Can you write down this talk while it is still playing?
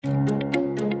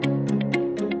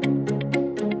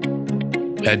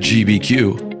At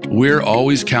GBQ, we're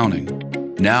always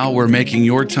counting. Now we're making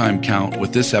your time count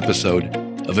with this episode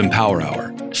of Empower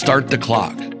Hour. Start the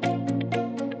clock.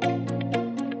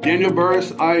 Daniel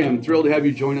Burrus, I am thrilled to have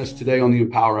you join us today on the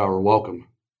Empower Hour. Welcome.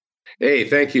 Hey,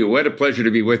 thank you. What a pleasure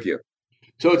to be with you.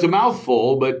 So it's a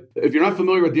mouthful, but if you're not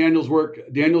familiar with Daniel's work,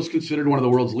 Daniel's considered one of the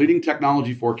world's leading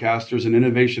technology forecasters and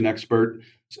innovation expert.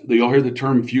 You'll hear the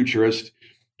term futurist.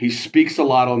 He speaks a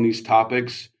lot on these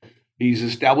topics. He's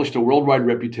established a worldwide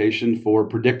reputation for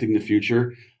predicting the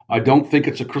future. I don't think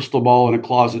it's a crystal ball in a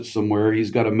closet somewhere.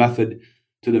 He's got a method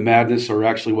to the madness, or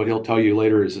actually what he'll tell you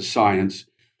later is a science.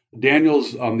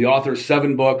 Daniel's the author of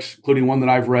 7 books, including one that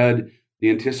I've read,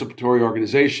 The Anticipatory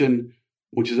Organization,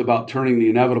 which is about turning the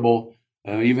inevitable.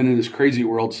 Even in this crazy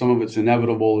world, some of it's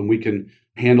inevitable and we can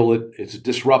handle it. It's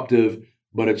disruptive,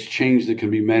 but it's change that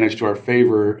can be managed to our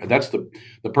favor. That's the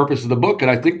purpose of the book, and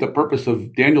I think the purpose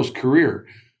of Daniel's career.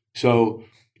 So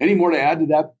any more to add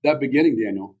to that beginning,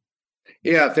 Daniel?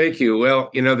 Yeah, thank you. Well,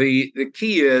 the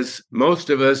key is most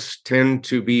of us tend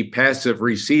to be passive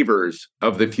receivers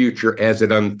of the future as it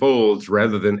unfolds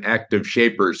rather than active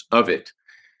shapers of it.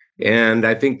 And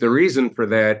I think the reason for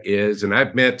that is, and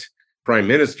I've met prime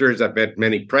ministers, I've met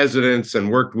many presidents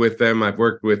and worked with them. I've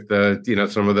worked with,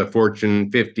 some of the Fortune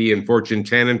 50 and Fortune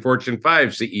 10 and Fortune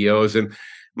 5 CEOs. And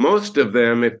most of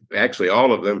them, actually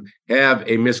all of them, have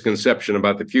a misconception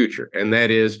about the future. And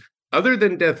that is, other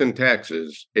than death and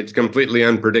taxes, it's completely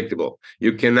unpredictable.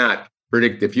 You cannot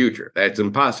predict the future. That's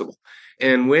impossible.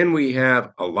 And when we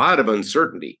have a lot of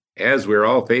uncertainty, as we're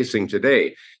all facing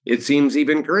today, it seems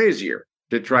even crazier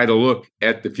to try to look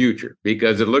at the future,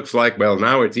 because it looks like, well,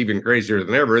 now it's even crazier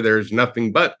than ever. There's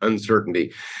nothing but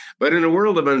uncertainty. But in a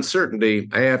world of uncertainty,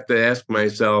 I have to ask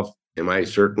myself, am I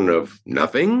certain of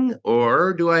nothing,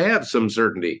 or do I have some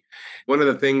certainty? One of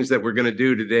the things that we're going to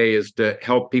do today is to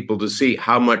help people to see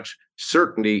how much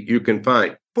certainty you can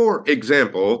find. For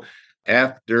example,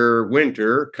 after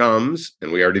winter comes,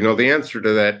 and we already know the answer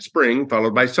to that, spring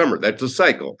followed by summer. That's a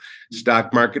cycle.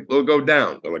 Stock market will go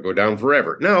down. Will it go down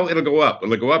forever? No, it'll go up.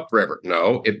 Will it go up forever?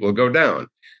 No, it will go down.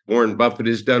 Warren Buffett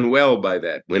has done well by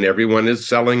that. When everyone is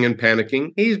selling and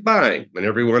panicking, he's buying. When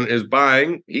everyone is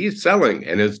buying, he's selling,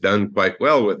 and has done quite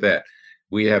well with that.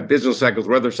 We have business cycles,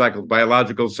 weather cycles,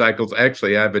 biological cycles.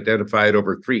 Actually, I've identified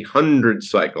over 300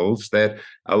 cycles that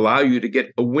allow you to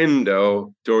get a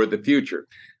window toward the future.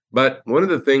 But one of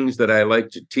the things that I like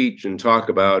to teach and talk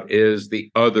about is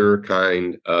the other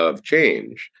kind of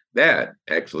change. That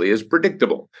actually is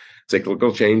predictable.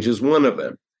 Cyclical change is one of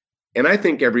them. And I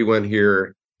think everyone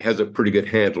here has a pretty good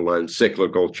handle on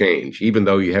cyclical change. Even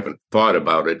though you haven't thought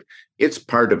about it, it's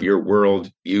part of your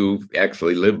world. You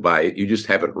actually live by it. You just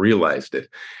haven't realized it.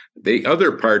 The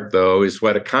other part, though, is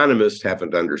what economists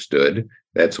haven't understood.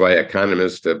 That's why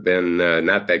economists have been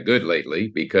not that good lately,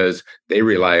 because they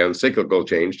rely on cyclical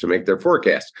change to make their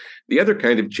forecasts. The other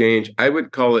kind of change, I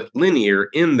would call it linear,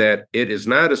 in that it is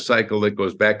not a cycle that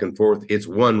goes back and forth. It's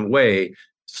one way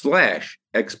 /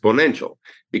 exponential,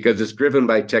 because it's driven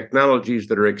by technologies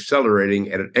that are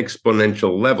accelerating at an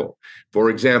exponential level. For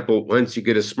example, once you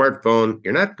get a smartphone,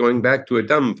 you're not going back to a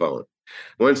dumb phone.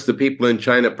 Once the people in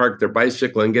China park their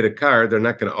bicycle and get a car, they're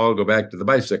not going to all go back to the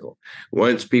bicycle.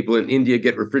 Once people in India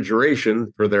get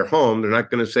refrigeration for their home, they're not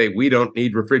going to say, we don't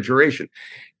need refrigeration.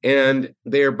 And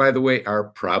there, by the way, are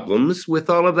problems with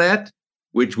all of that,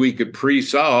 which we could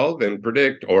pre-solve and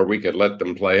predict, or we could let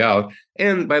them play out.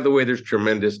 And by the way, there's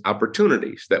tremendous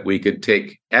opportunities that we could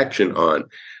take action on.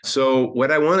 So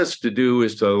what I want us to do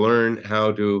is to learn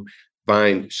how to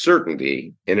find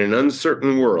certainty in an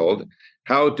uncertain world,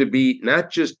 how to be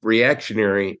not just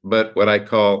reactionary, but what I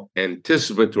call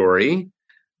anticipatory,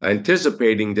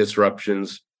 anticipating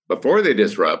disruptions before they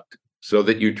disrupt, so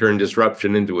that you turn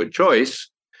disruption into a choice,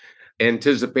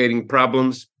 anticipating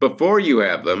problems before you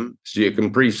have them, so you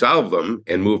can pre-solve them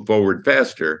and move forward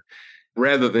faster,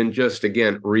 rather than just,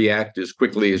 again, react as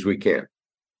quickly as we can.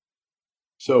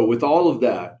 So with all of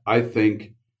that, I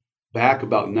think back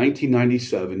about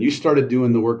 1997, you started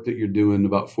doing the work that you're doing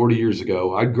about 40 years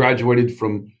ago. I graduated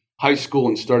from high school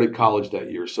and started college that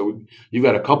year. So you've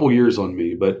got a couple years on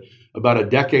me, but about a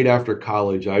decade after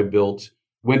college, I built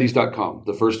Wendy's.com,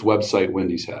 the first website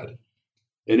Wendy's had.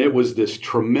 And it was this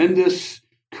tremendous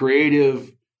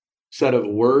creative set of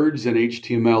words and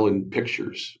HTML and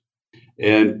pictures.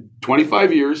 And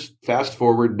 25 years, fast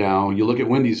forward now, you look at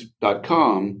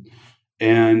Wendy's.com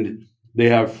and they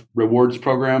have rewards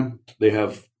program. They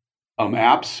have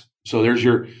apps. So there's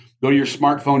go to your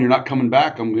smartphone. You're not coming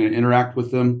back. I'm going to interact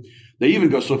with them. They even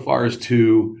go so far as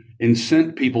to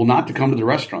incent people not to come to the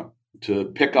restaurant, to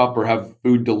pick up or have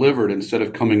food delivered instead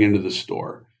of coming into the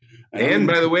store. And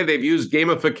by the way, they've used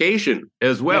gamification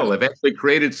as well. Yes. They've actually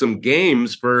created some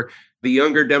games for the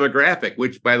younger demographic,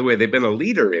 which, by the way, they've been a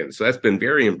leader in. So that's been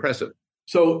very impressive.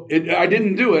 So I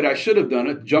didn't do it. I should have done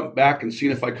it. Jumped back and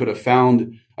seen if I could have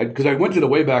found, because I went to the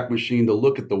Wayback Machine to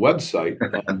look at the website.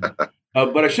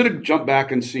 But I should have jumped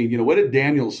back and seen, what did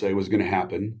Daniel say was going to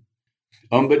happen?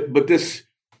 But this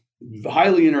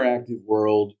highly interactive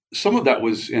world, some of that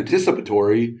was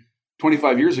anticipatory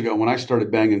 25 years ago when I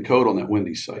started banging code on that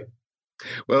Wendy's site.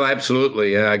 Well,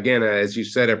 absolutely. Again, as you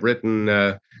said, I've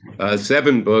written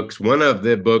 7 books. One of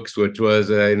the books, which was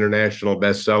an international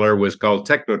bestseller, was called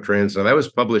Technotrends. And that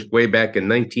was published way back in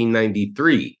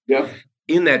 1993. Yeah.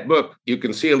 In that book, you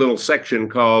can see a little section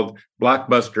called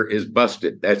Blockbuster is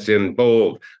Busted. That's in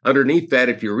bold. Underneath that,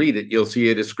 if you read it, you'll see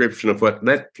a description of what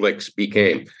Netflix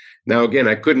became. Now, again,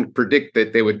 I couldn't predict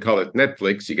that they would call it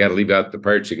Netflix. You got to leave out the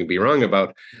parts you can be wrong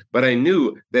about. But I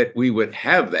knew that we would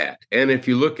have that. And if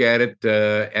you look at it,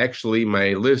 actually,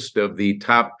 my list of the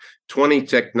top 20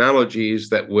 technologies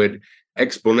that would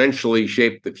exponentially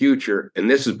shape the future, and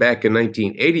this is back in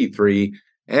 1983,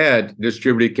 had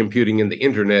distributed computing and the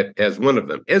internet as one of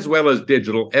them, as well as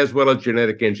digital, as well as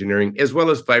genetic engineering, as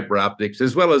well as fiber optics,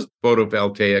 as well as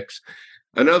photovoltaics.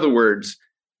 In other words,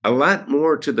 a lot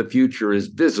more to the future is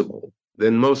visible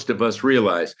than most of us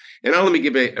realize. And now let me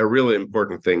give a really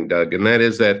important thing, Doug, and that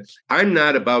is that I'm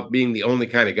not about being the only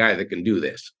kind of guy that can do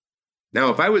this. Now,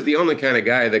 if I was the only kind of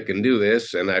guy that can do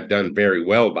this, and I've done very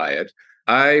well by it,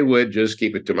 I would just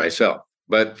keep it to myself.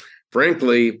 But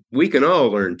frankly, we can all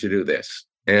learn to do this.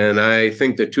 And I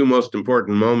think the 2 most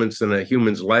important moments in a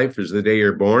human's life is the day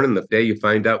you're born and the day you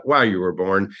find out why you were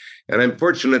born. And I'm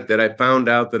fortunate that I found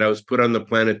out that I was put on the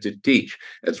planet to teach.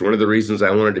 That's one of the reasons I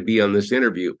wanted to be on this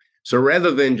interview. So rather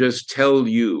than just tell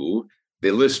you, the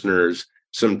listeners,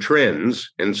 some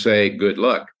trends and say, good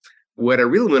luck, what I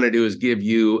really want to do is give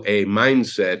you a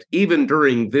mindset, even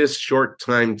during this short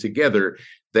time together,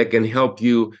 that can help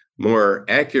you more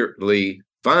accurately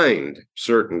find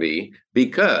certainty,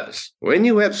 because when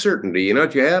you have certainty, you know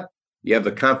what you have? You have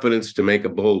the confidence to make a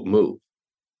bold move.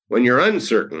 When you're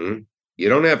uncertain, you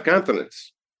don't have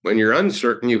confidence. When you're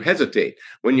uncertain, you hesitate.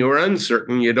 When you're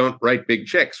uncertain, you don't write big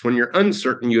checks. When you're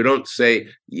uncertain, you don't say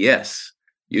yes.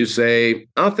 You say,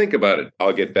 I'll think about it.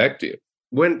 I'll get back to you.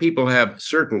 When people have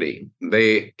certainty,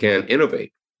 they can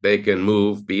innovate. They can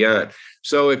move beyond.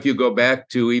 So if you go back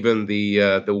to even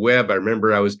the web, I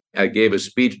remember I gave a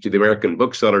speech to the American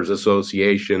Booksellers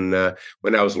Association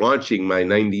when I was launching my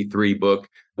 93 book,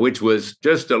 which was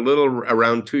just a little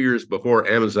around 2 years before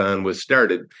Amazon was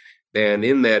started. And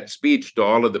in that speech to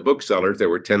all of the booksellers, there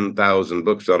were 10,000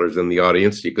 booksellers in the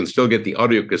audience. You can still get the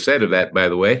audio cassette of that, by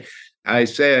the way. I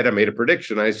made a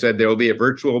prediction. I said, there will be a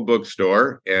virtual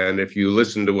bookstore. And if you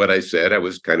listen to what I said, I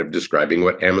was kind of describing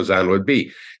what Amazon would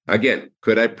be. Again,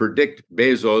 could I predict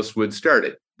Bezos would start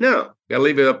it? No, got to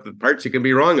leave it up to the parts you can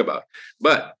be wrong about.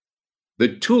 But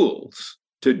the tools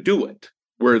to do it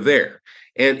were there.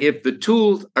 And if the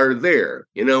tools are there,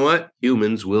 you know what?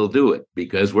 Humans will do it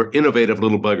because we're innovative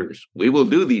little buggers. We will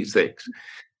do these things.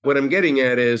 What I'm getting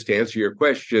at is, to answer your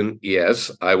question,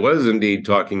 yes, I was indeed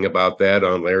talking about that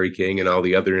on Larry King and all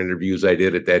the other interviews I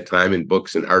did at that time in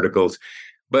books and articles.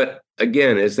 But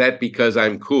again, is that because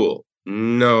I'm cool?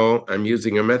 No, I'm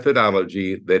using a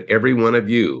methodology that every one of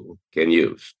you can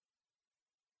use.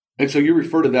 And so you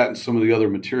refer to that in some of the other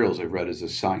materials I've read as a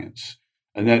science.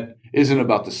 And that isn't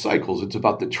about the cycles, it's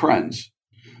about the trends.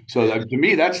 So to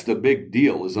me, that's the big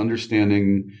deal, is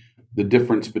understanding the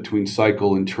difference between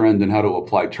cycle and trend and how to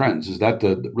apply trends. Is that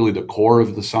really the core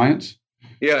of the science?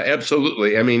 Yeah,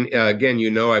 absolutely. I mean, again,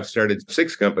 I've started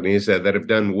 6 companies that have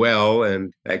done well,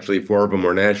 and actually 4 of them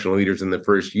were national leaders in the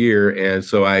first year. And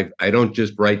so I don't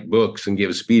just write books and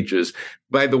give speeches.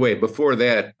 By the way, before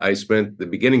that, I spent the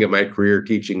beginning of my career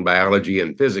teaching biology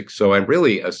and physics. So I'm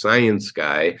really a science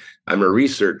guy. I'm a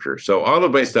researcher. So all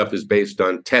of my stuff is based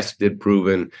on tested,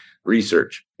 proven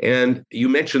research. And you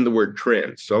mentioned the word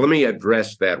trends. So let me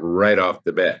address that right off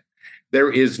the bat.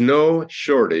 There is no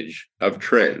shortage of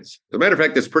trends. As a matter of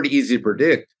fact, it's pretty easy to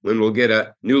predict when we'll get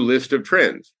a new list of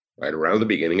trends right around the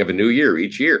beginning of a new year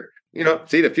each year.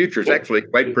 The future is actually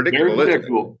quite predictable. Very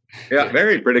predictable. Yeah,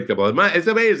 very predictable. It's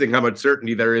amazing how much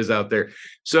certainty there is out there.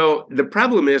 So the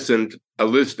problem isn't a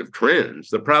list of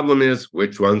trends. The problem is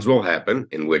which ones will happen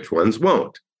and which ones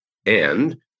won't.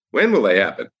 And when will they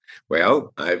happen?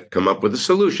 Well, I've come up with a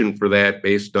solution for that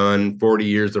based on 40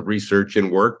 years of research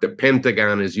and work. The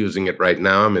Pentagon is using it right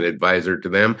now. I'm an advisor to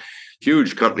them.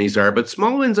 Huge companies are, but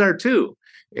small ones are too.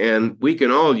 And we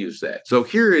can all use that. So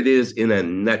here it is in a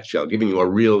nutshell, giving you a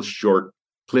real short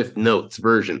Cliff Notes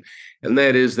version. And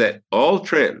that is that all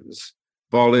trends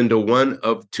fall into one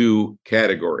of two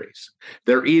categories.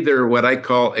 They're either what I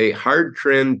call a hard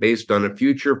trend based on a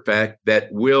future fact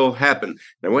that will happen.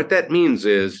 Now, what that means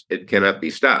is it cannot be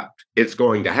stopped. It's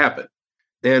going to happen.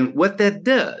 And what that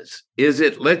does is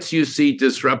it lets you see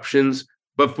disruptions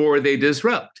before they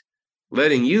disrupt,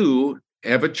 letting you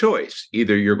have a choice.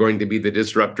 Either you're going to be the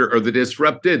disruptor or the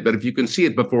disrupted. But if you can see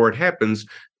it before it happens,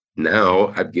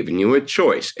 now I've given you a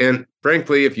choice. And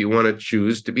frankly, if you want to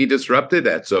choose to be disrupted,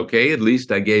 that's okay. At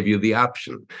least I gave you the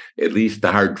option. At least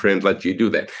the hard trend lets you do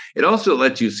that. It also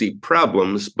lets you see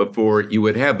problems before you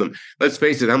would have them. Let's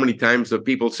face it, how many times have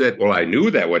people said, well, I knew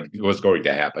that what was going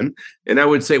to happen. And I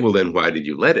would say, well, then why did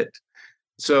you let it?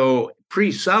 So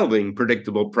pre-solving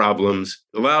predictable problems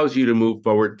allows you to move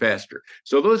forward faster.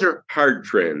 So those are hard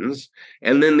trends.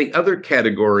 And then the other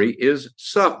category is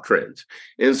soft trends.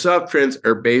 And soft trends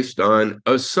are based on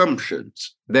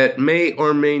assumptions that may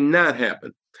or may not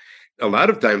happen. A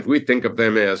lot of times we think of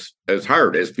them as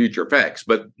hard as future facts,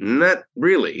 but not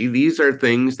really. These are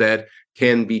things that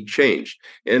can be changed.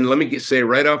 And let me say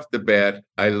right off the bat,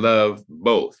 I love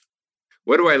both.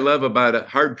 What do I love about a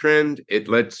hard trend? It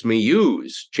lets me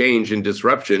use change and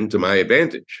disruption to my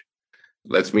advantage.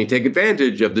 It lets me take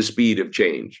advantage of the speed of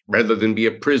change rather than be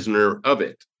a prisoner of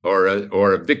it or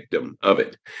a victim of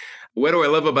it. What do I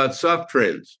love about soft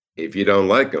trends? If you don't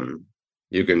like them,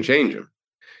 you can change them.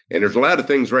 And there's a lot of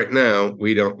things right now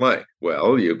we don't like.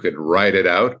 Well, you could write it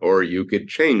out or you could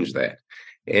change that.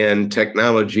 And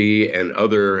technology and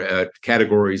other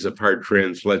categories of hard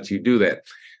trends lets you do that.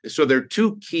 So there are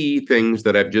two key things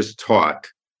that I've just taught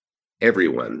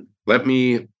everyone. Let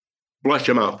me flush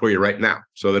them out for you right now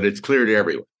so that it's clear to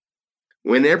everyone.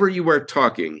 Whenever you are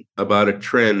talking about a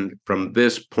trend from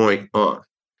this point on,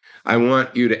 I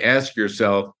want you to ask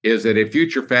yourself, is it a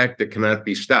future fact that cannot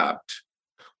be stopped?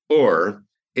 Or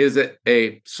is it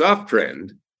a soft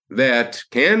trend that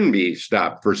can be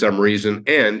stopped for some reason?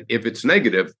 And if it's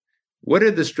negative, what are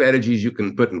the strategies you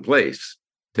can put in place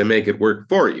to make it work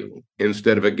for you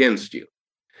instead of against you?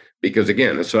 Because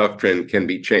again, a soft trend can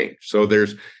be changed. So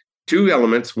there's two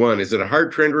elements. One, is it a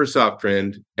hard trend or a soft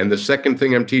trend? And the second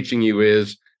thing I'm teaching you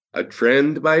is a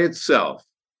trend by itself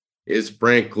is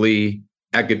frankly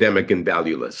academic and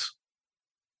valueless.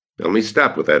 Let me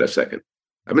stop with that a second.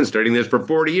 I've been studying this for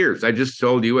 40 years. I just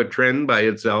told you a trend by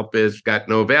itself has got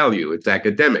no value. It's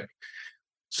academic.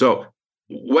 So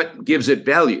what gives it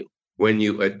value? When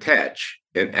you attach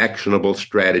an actionable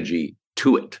strategy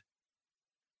to it,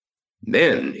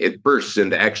 then it bursts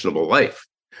into actionable life.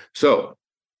 So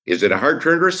is it a hard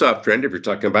trend or a soft trend? If you're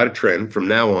talking about a trend from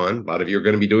now on, a lot of you are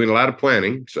going to be doing a lot of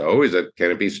planning. So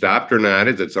can it be stopped or not?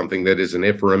 Is it something that is an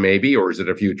if or a maybe, or is it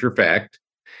a future fact?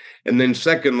 And then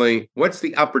secondly, what's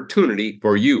the opportunity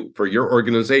for you, for your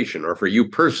organization, or for you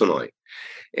personally?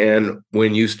 And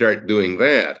when you start doing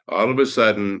that, all of a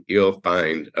sudden, you'll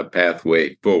find a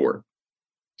pathway forward.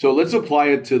 So let's apply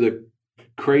it to the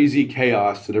crazy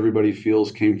chaos that everybody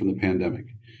feels came from the pandemic.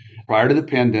 Prior to the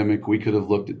pandemic, we could have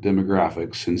looked at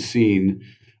demographics and seen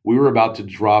we were about to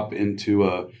drop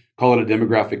into call it a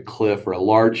demographic cliff or a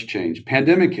large change.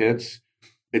 Pandemic hits,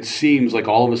 it seems like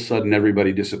all of a sudden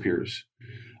everybody disappears.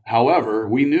 However,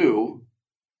 we knew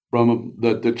from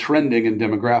the trending in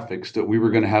demographics that we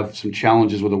were going to have some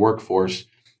challenges with the workforce,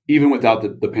 even without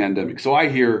the pandemic. So I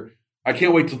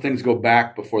can't wait till things go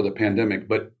back before the pandemic,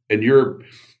 but in your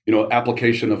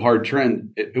application of hard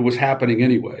trend, it was happening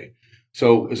anyway.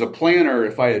 So as a planner,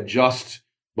 if I adjust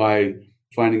by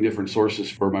finding different sources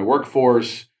for my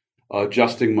workforce,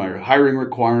 adjusting my hiring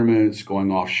requirements, going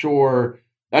offshore,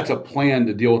 that's a plan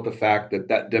to deal with the fact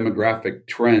that demographic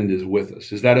trend is with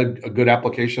us. Is that a good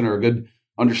application or a good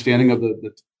understanding of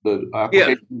the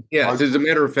application? Yeah. As a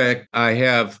matter of fact, I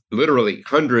have literally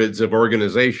hundreds of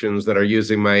organizations that are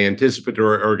using my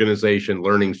anticipatory organization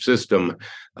learning system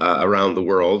around the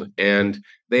world. And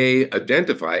they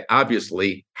identify,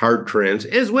 obviously, hard trends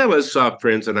as well as soft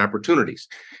trends and opportunities.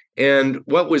 And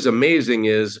what was amazing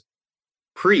is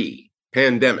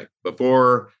pre-pandemic,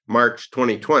 before March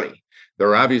 2020, there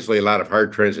are obviously a lot of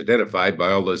hard trends identified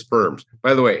by all those firms.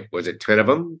 By the way, was it 10 of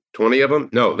them, 20 of them?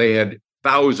 No, they had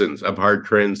thousands of hard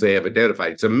trends they have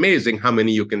identified. It's amazing how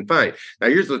many you can find. Now,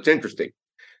 here's what's interesting.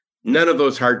 None of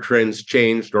those hard trends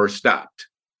changed or stopped.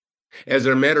 As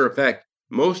a matter of fact,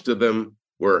 most of them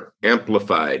were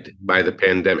amplified by the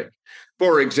pandemic.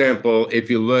 For example,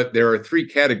 if you look, there are three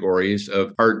categories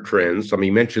of hard trends. Let me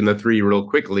mention the three real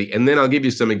quickly, and then I'll give you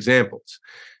some examples.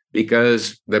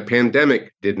 Because the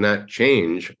pandemic did not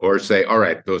change or say, all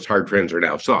right, those hard trends are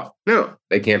now soft. No,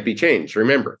 they can't be changed,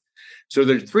 remember. So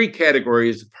there's three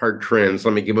categories of hard trends.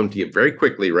 Let me give them to you very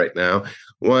quickly right now.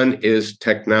 One is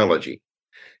technology.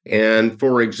 And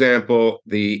for example,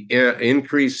 the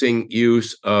increasing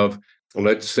use of,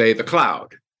 let's say, the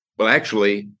cloud. Well,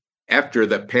 actually, after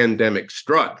the pandemic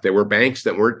struck, there were banks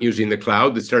that weren't using the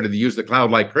cloud that started to use the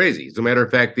cloud like crazy. As a matter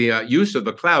of fact, the use of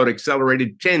the cloud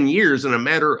accelerated 10 years in a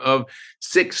matter of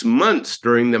 6 months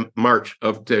during the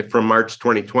from March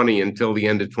 2020 until the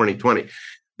end of 2020.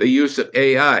 The use of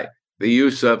AI, the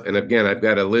use of, and again, I've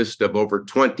got a list of over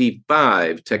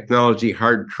 25 technology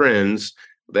hard trends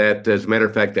that, as a matter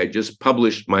of fact, I just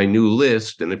published my new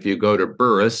list. And if you go to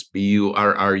Burrus, BURRUS.com,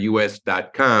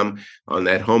 on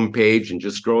that homepage and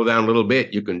just scroll down a little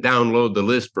bit, you can download the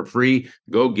list for free.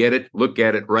 Go get it, look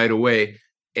at it right away.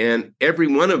 And every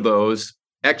one of those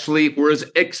actually was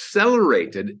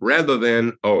accelerated rather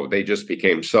than, they just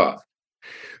became soft.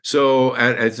 So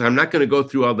I'm not going to go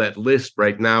through all that list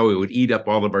right now. It would eat up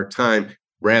all of our time.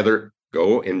 Rather,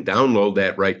 go and download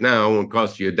that right now. It won't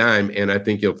cost you a dime. And I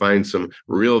think you'll find some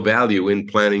real value in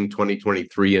planning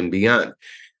 2023 and beyond.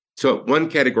 So one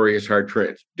category is hard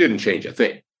trends. Didn't change a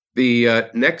thing.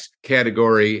 The next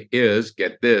category is,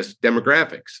 get this,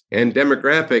 demographics. And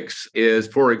demographics is,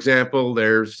 for example,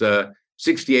 there's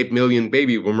 68 million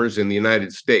baby boomers in the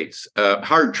United States.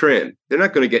 Hard trend. They're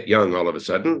not going to get young all of a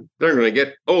sudden. They're going to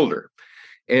get older.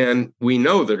 And we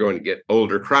know they're going to get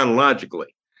older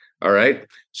chronologically. All right.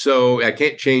 So I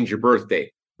can't change your birth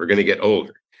date. We're going to get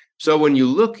older. So when you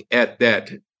look at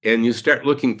that and you start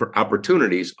looking for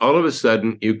opportunities, all of a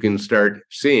sudden you can start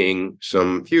seeing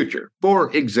some future.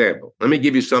 For example, let me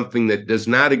give you something that does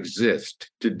not exist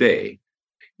today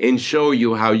and show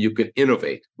you how you can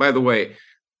innovate. By the way,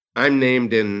 I'm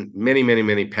named in many, many,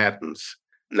 many patents.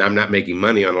 Now, I'm not making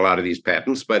money on a lot of these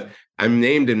patents, but I'm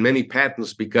named in many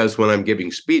patents because when I'm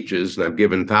giving speeches, and I've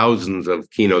given thousands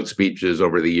of keynote speeches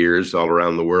over the years all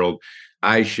around the world,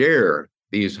 I share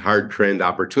these hard trend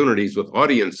opportunities with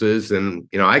audiences. And,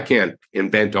 I can't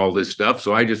invent all this stuff.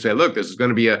 So I just say, look, this is going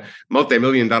to be a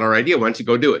multi-million-dollar idea. Why don't you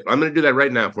go do it? I'm going to do that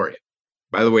right now for you.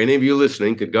 By the way, any of you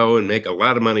listening could go and make a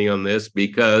lot of money on this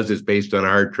because it's based on a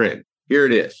hard trend. Here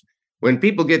it is. When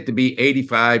people get to be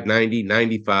 85, 90,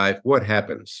 95, what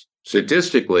happens?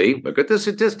 Statistically, look at the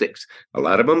statistics. A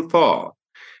lot of them fall.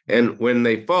 And when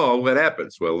they fall, what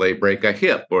happens? Well, they break a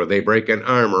hip or they break an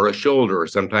arm or a shoulder or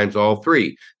sometimes all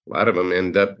three. A lot of them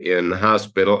end up in the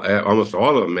hospital. Almost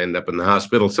all of them end up in the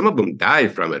hospital. Some of them die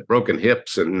from it. Broken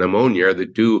hips and pneumonia are the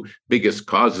two biggest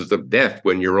causes of death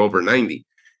when you're over 90.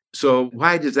 So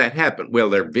why does that happen? Well,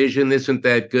 their vision isn't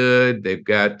that good. They've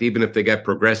got, even if they got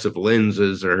progressive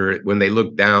lenses, or when they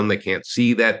look down, they can't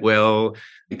see that well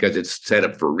because it's set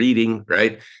up for reading,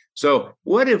 right? So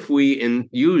what if we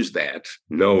use that,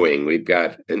 knowing we've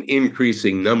got an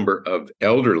increasing number of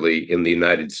elderly in the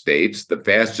United States? The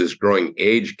fastest growing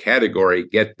age category,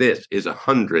 get this, is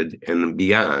 100 and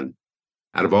beyond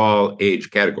out of all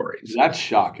age categories. That's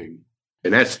shocking.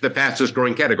 And that's the fastest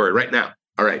growing category right now.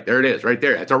 All right, there it is, right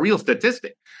there. That's a real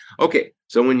statistic. Okay,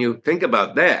 so when you think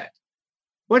about that,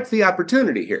 what's the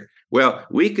opportunity here? Well,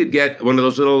 we could get one of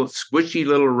those little squishy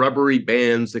little rubbery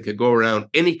bands that could go around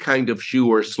any kind of shoe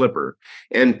or slipper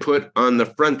and put on the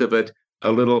front of it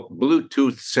a little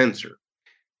Bluetooth sensor.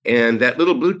 And that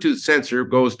little Bluetooth sensor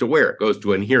goes to where? It goes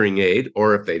to a hearing aid,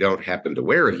 or if they don't happen to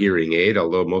wear a hearing aid,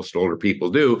 although most older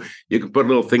people do, you can put a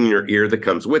little thing in your ear that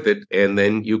comes with it, and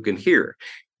then you can hear.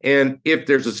 And if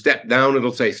there's a step down,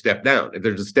 it'll say step down. If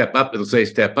there's a step up, it'll say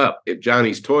step up. If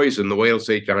Johnny's toy's in the way, it'll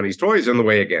say Johnny's toy's in the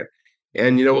way again.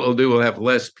 And you know what we'll do? We'll have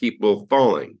less people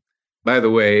falling. By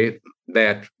the way,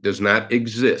 that does not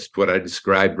exist, what I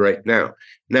described right now.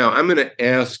 Now, I'm going to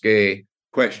ask a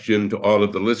question to all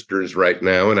of the listeners right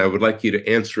now, and I would like you to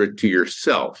answer it to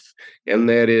yourself. And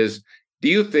that is, do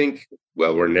you think,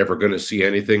 well, we're never going to see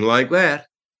anything like that?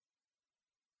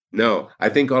 No, I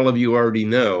think all of you already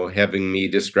know, having me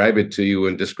describe it to you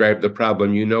and describe the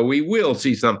problem, we will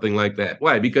see something like that.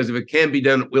 Why? Because if it can be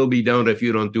done, it will be done. If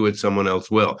you don't do it, someone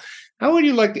else will. How would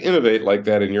you like to innovate like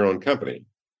that in your own company?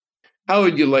 How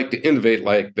would you like to innovate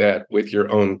like that with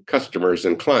your own customers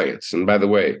and clients? And by the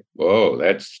way,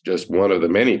 that's just one of the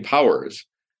many powers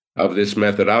of this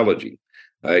methodology.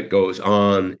 It goes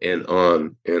on and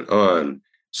on and on.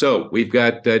 So we've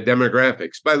got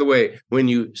demographics. By the way, when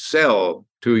you sell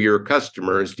to your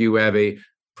customers, do you have a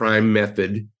prime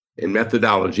method and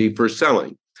methodology for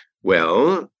selling?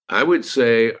 Well, I would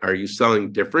say, are you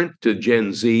selling different to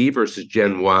Gen Z versus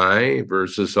Gen Y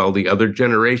versus all the other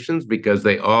generations? Because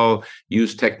they all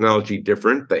use technology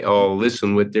different. They all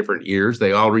listen with different ears.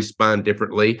 They all respond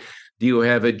differently. Do you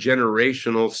have a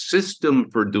generational system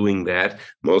for doing that?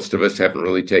 Most of us haven't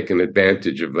really taken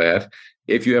advantage of that.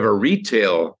 If you have a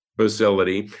retail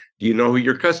facility, do you know who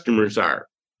your customers are?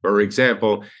 For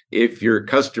example, if your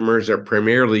customers are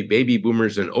primarily baby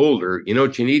boomers and older, you know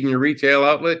what you need in your retail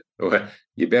outlet? Well,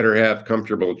 you better have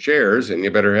comfortable chairs and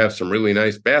you better have some really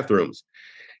nice bathrooms.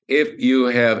 If you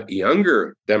have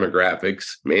younger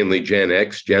demographics, mainly Gen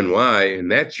X, Gen Y, and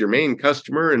that's your main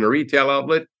customer in a retail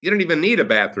outlet, you don't even need a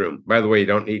bathroom. By the way, you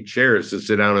don't need chairs to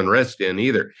sit down and rest in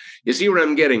either. You see what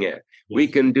I'm getting at? We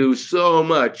can do so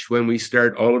much when we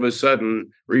start all of a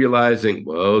sudden realizing,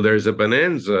 well, there's a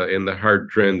bonanza in the hard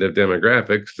trend of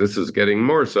demographics. This is getting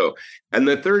more so. And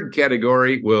the third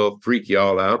category will freak you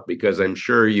all out because I'm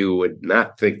sure you would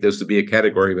not think this would be a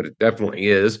category, but it definitely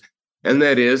is. And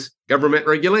that is government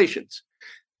regulations.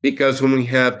 Because when we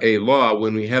have a law,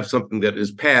 when we have something that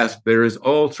is passed, there is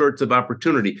all sorts of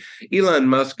opportunity. Elon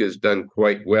Musk has done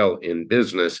quite well in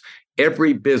business.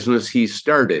 Every business he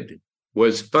started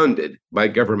was funded by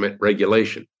government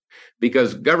regulation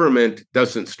because government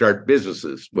doesn't start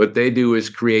businesses. What they do is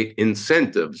create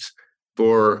incentives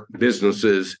for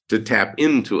businesses to tap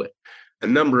into it. A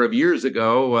number of years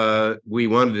ago, we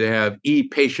wanted to have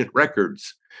e-patient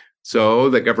records. So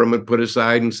the government put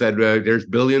aside and said, there's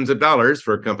billions of dollars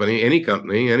for a company,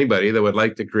 anybody that would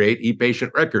like to create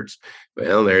e-patient records.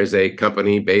 Well, there's a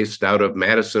company based out of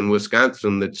Madison,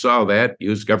 Wisconsin that saw that,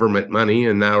 used government money,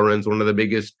 and now runs one of the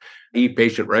biggest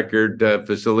e-patient record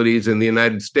facilities in the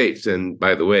United States. And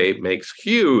by the way, makes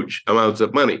huge amounts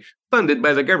of money funded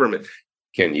by the government.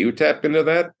 Can you tap into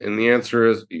that? And the answer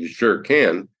is you sure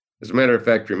can. As a matter of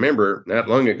fact, remember, not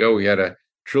long ago, we had a $1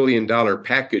 trillion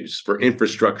package for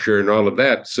infrastructure and all of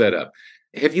that set up.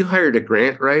 Have you hired a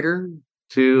grant writer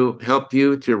to help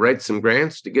you to write some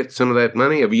grants to get some of that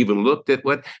money? Have you even looked at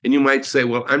what? And you might say,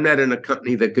 well, I'm not in a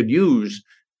company that could use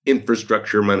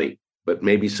infrastructure money, but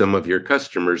maybe some of your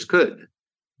customers could.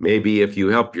 Maybe if you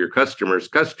help your customer's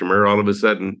customer, all of a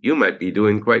sudden you might be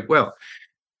doing quite well.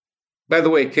 By the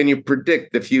way, can you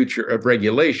predict the future of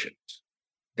regulations?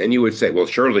 And you would say, well,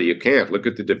 surely you can't. Look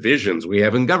at the divisions we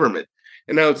have in government.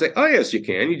 And I would say, oh, yes, you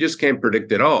can. You just can't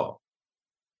predict it all.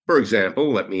 For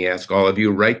example, let me ask all of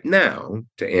you right now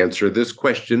to answer this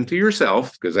question to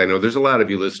yourself, because I know there's a lot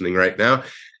of you listening right now.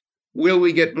 Will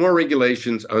we get more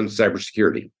regulations on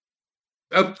cybersecurity?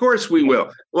 Of course we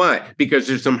will. Why? Because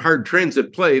there's some hard trends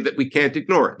at play that we can't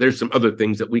ignore. There's some other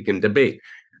things that we can debate.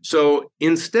 So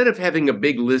instead of having a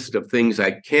big list of things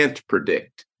I can't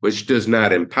predict, which does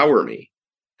not empower me,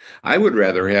 I would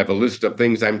rather have a list of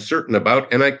things I'm certain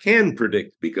about and I can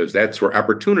predict because that's where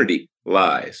opportunity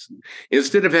lies.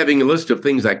 Instead of having a list of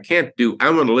things I can't do,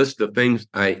 I want a list of things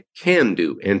I can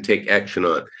do and take action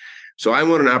on. So I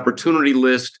want an opportunity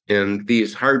list, and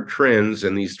these hard trends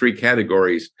and these three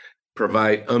categories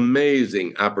provide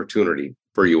amazing opportunity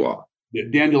for you all. Yeah,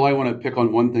 Daniel, I want to pick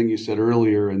on one thing you said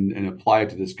earlier and apply it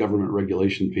to this government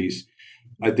regulation piece.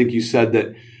 I think you said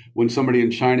that when somebody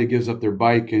in China gives up their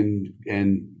bike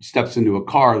and steps into a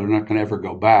car, they're not going to ever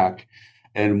go back.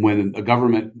 And when a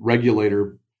government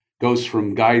regulator goes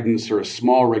from guidance or a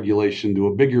small regulation to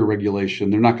a bigger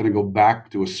regulation, they're not going to go back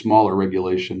to a smaller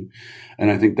regulation. And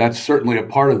I think that's certainly a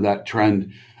part of that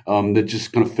trend that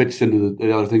just kind of fits into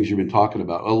the other things you've been talking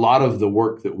about. A lot of the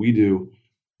work that we do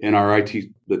in our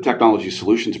the technology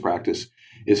solutions practice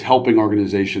is helping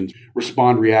organizations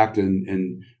respond, react,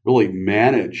 and really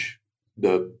manage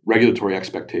the regulatory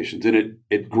expectations, and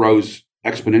it grows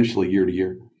exponentially year to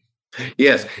year.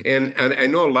 Yes, and I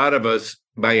know a lot of us,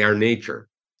 by our nature,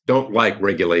 don't like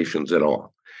regulations at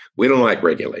all. We don't like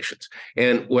regulations.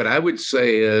 And what I would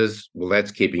say is, well,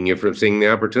 that's keeping you from seeing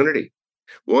the opportunity.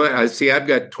 Well, I've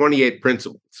got 28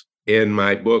 principles in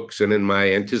my books and in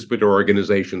my anticipatory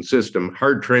organization system.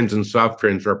 Hard trends and soft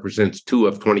trends represents 2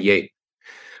 of 28.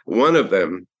 One of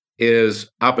them is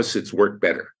opposites work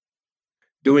better.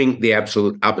 Doing the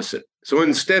absolute opposite. So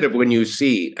instead of when you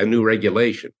see a new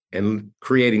regulation and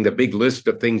creating the big list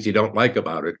of things you don't like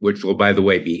about it, which will, by the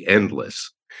way, be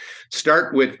endless,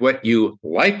 start with what you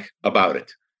like about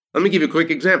it. Let me give you a quick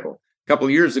example. A couple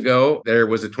of years ago, there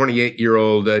was a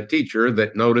 28-year-old teacher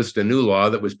that noticed a new law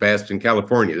that was passed in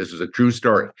California. This is a true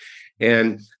story.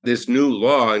 And this new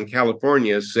law in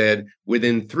California said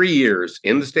within 3 years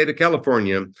in the state of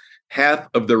California, half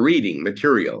of the reading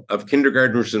material of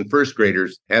kindergartners and first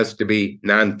graders has to be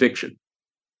nonfiction.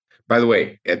 By the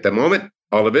way, at the moment,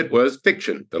 all of it was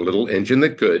fiction, the little engine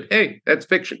that could. Hey, that's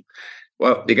fiction.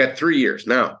 Well, you got 3 years.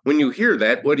 Now, when you hear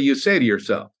that, what do you say to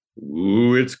yourself?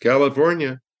 Ooh, it's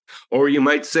California. Or you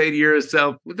might say to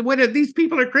yourself, these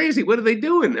people are crazy. What are they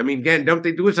doing? I mean, again, don't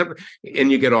they do something?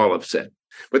 And you get all upset.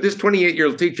 But this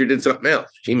 28-year-old teacher did something else.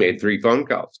 She made 3 phone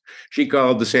calls. She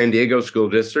called the San Diego School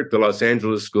District, the Los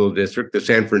Angeles School District, the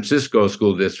San Francisco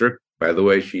School District, By the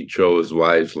way, she chose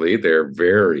wisely. They're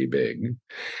very big.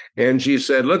 And she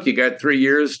said, look, you got 3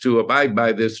 years to abide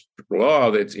by this law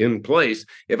that's in place.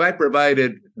 If I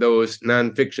provided those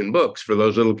nonfiction books for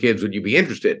those little kids, would you be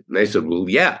interested? And I said, well,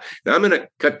 yeah. Now I'm going to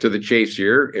cut to the chase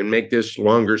here and make this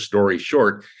longer story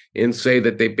short and say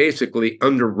that they basically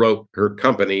underwrote her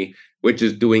company, which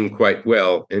is doing quite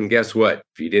well. And guess what?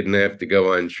 She didn't have to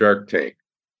go on Shark Tank.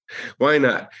 Why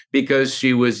not? Because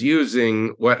she was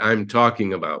using what I'm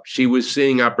talking about. She was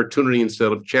seeing opportunity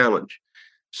instead of challenge.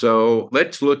 So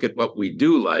let's look at what we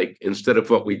do like instead of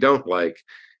what we don't like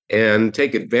and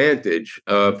take advantage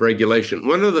of regulation.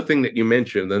 One other thing that you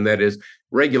mentioned, and that is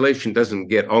regulation doesn't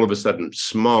get all of a sudden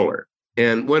smaller.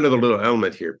 And one other little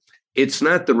element here, it's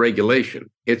not the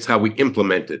regulation, it's how we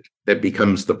implement it that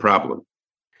becomes the problem.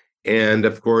 And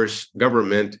of course,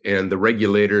 government and the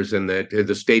regulators and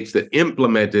the states that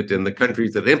implement it and the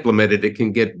countries that implement it, it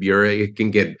can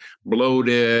get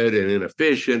bloated and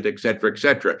inefficient, et cetera, et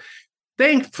cetera.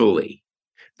 Thankfully,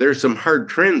 there's some hard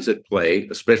trends at play,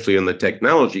 especially on the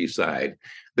technology side,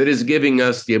 that is giving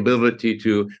us the ability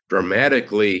to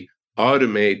dramatically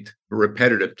automate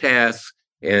repetitive tasks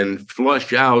and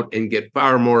flush out and get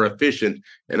far more efficient.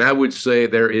 And I would say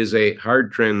there is a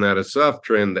hard trend, not a soft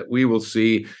trend, that we will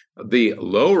see the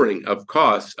lowering of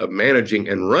costs of managing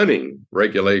and running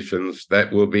regulations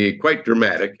that will be quite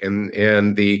dramatic.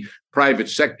 And the private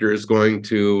sector is going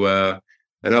to,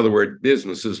 in other words,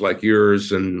 businesses like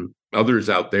yours and others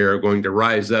out there are going to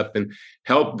rise up and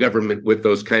help government with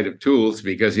those kind of tools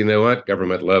because you know what?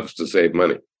 Government loves to save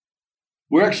money.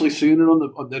 We're actually seeing it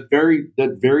on that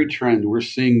very trend. We're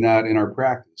seeing that in our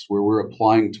practice where we're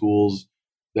applying tools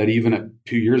that even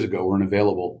 2 years ago weren't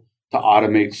available to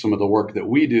automate some of the work that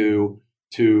we do,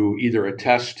 to either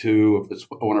attest to if it's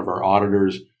one of our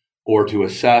auditors or to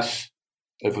assess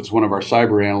if it's one of our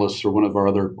cyber analysts or one of our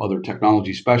other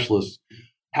technology specialists,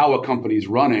 how a company's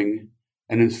running.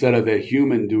 And instead of a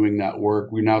human doing that work,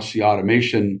 we now see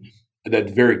automation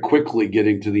that's very quickly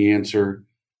getting to the answer.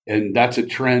 And that's a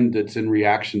trend that's in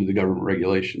reaction to the government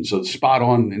regulation. So it's spot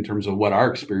on in terms of what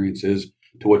our experience is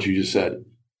to what you just said.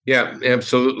 Yeah,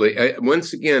 absolutely.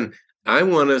 Once again, I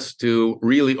want us to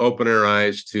really open our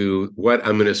eyes to what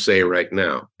I'm going to say right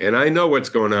now. And I know what's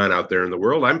going on out there in the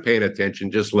world. I'm paying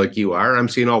attention just like you are. I'm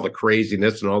seeing all the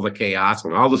craziness and all the chaos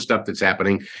and all the stuff that's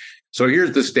happening. So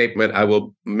here's the statement I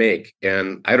will make,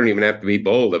 and I don't even have to be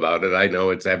bold about it. I know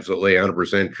it's absolutely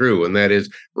 100% true. And that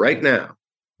is right now,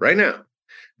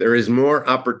 there is more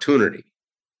opportunity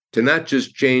to not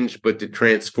just change, but to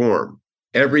transform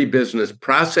every business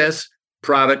process,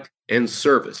 product, and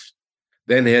service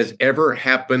than has ever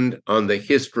happened on the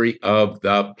history of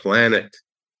the planet.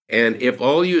 And if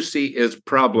all you see is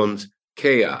problems,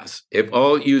 chaos, if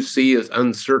all you see is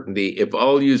uncertainty, if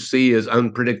all you see is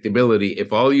unpredictability,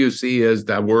 if all you see is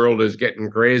the world is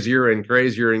getting crazier and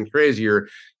crazier and crazier,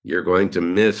 you're going to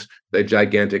miss the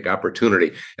gigantic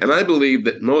opportunity. And I believe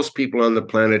that most people on the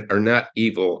planet are not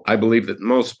evil. I believe that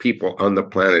most people on the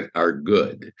planet are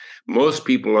good. Most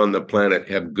people on the planet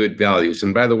have good values.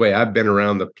 And by the way, I've been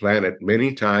around the planet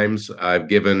many times. I've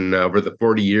given over the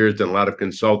 40 years, done a lot of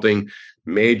consulting,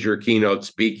 major keynote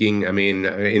speaking. I mean,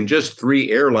 in just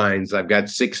 3 airlines, I've got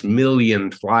 6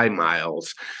 million fly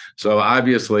miles. So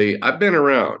obviously, I've been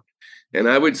around. And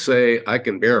I would say I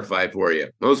can verify for you,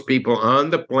 most people on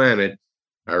the planet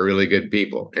are really good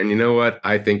people. And you know what?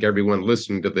 I think everyone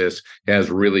listening to this has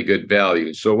really good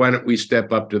values. So why don't we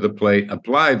step up to the plate,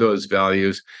 apply those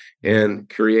values, and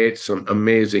create some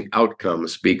amazing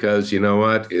outcomes? Because you know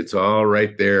what? It's all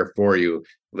right there for you.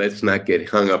 Let's not get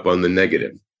hung up on the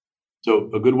negative. So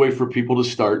a good way for people to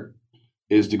start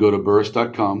is to go to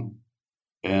burrus.com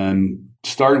and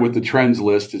start with the trends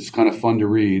list. It's kind of fun to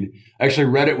read. I actually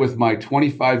read it with my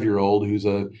 25-year-old who's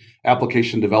a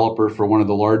application developer for one of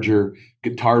the larger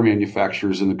guitar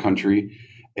manufacturers in the country.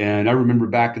 And I remember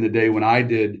back in the day when I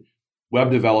did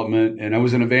web development and I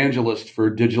was an evangelist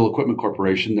for Digital Equipment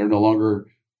Corporation. They're no longer,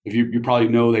 if you probably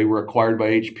know, they were acquired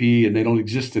by HP and they don't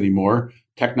exist anymore.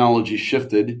 Technology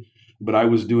shifted, but I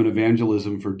was doing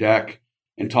evangelism for DEC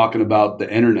and talking about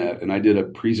the internet. And I did a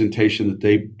presentation that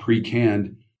they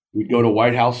pre-canned. We'd go to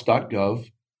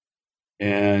whitehouse.gov,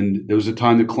 and there was a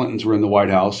time the Clintons were in the White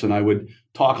House, and I would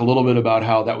talk a little bit about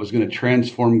how that was going to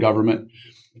transform government.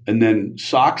 And then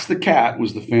Socks the cat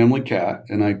was the family cat,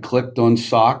 and I clicked on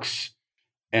Socks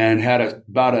and had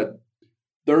about a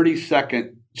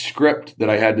 30-second script that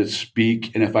I had to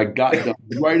speak. And if I got done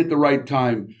right at the right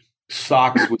time,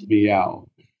 Socks would meow.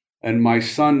 And my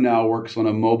son now works on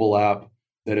a mobile app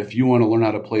that if you want to learn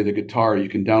how to play the guitar, you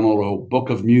can download a whole book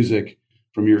of music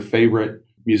from your favorite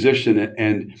musician,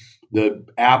 and the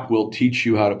app will teach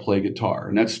you how to play guitar.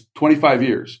 And that's 25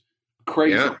 years.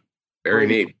 Crazy. Yeah, very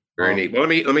Crazy. neat. Very neat. Well,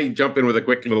 let me jump in with a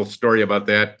quick little story about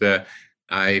that.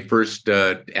 I first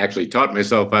actually taught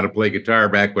myself how to play guitar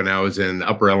back when I was in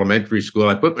upper elementary school.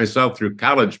 I put myself through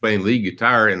college playing lead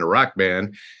guitar in a rock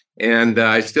band, and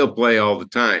I still play all the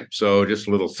time. So just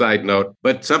a little side note,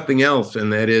 but something else,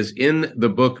 and that is in the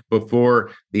book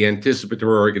before The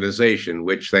Anticipatory Organization,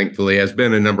 which thankfully has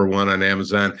been a #1 on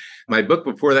Amazon. My book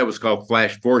before that was called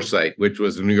Flash Foresight, which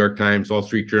was a New York Times, Wall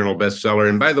Street Journal bestseller.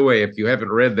 And by the way, if you haven't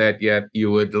read that yet,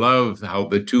 you would love how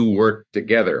the two work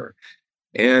together.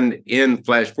 And in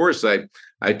Flash Foresight,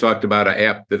 I talked about an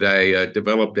app that I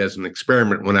developed as an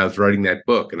experiment when I was writing that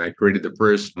book. And I created the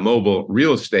first mobile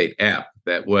real estate app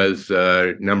that was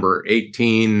number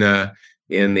 18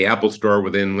 in the Apple Store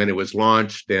when it was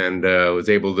launched, and was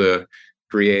able to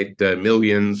create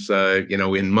millions,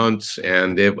 in months.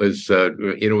 And it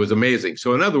was amazing.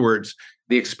 So in other words,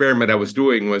 the experiment I was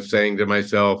doing was saying to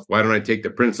myself, why don't I take the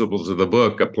principles of the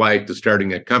book, apply it to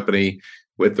starting a company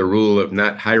with the rule of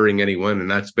not hiring anyone and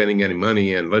not spending any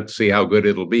money, and let's see how good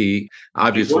it'll be.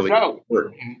 Obviously,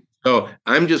 so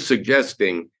I'm just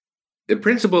suggesting the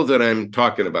principles that I'm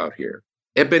talking about here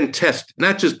have been tested,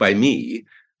 not just by me.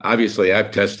 Obviously,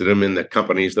 I've tested them in the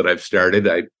companies that I've started.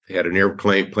 I had an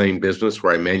airplane business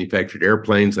where I manufactured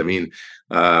airplanes. I mean,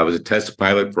 I was a test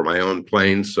pilot for my own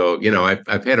planes. So,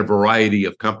 I've had a variety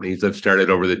of companies I've started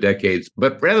over the decades.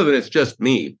 But rather than it's just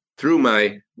me, through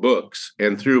my books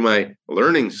and through my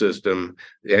learning system,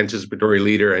 Anticipatory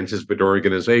Leader, Anticipatory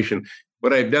Organization,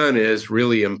 what I've done is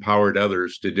really empowered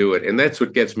others to do it. And that's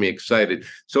what gets me excited.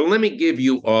 So let me give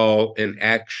you all an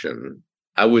action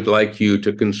I would like you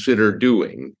to consider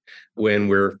doing when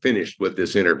we're finished with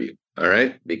this interview. All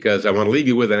right? Because I want to leave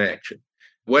you with an action.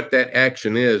 What that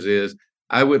action is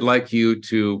I would like you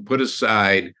to put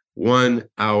aside 1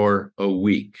 hour a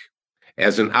week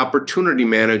as an opportunity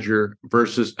manager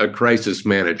versus a crisis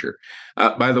manager.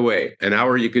 By the way, an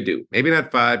hour you could do, maybe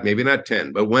not 5, maybe not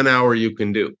 10, but 1 hour you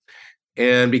can do.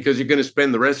 And because you're going to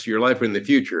spend the rest of your life in the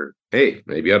future, hey,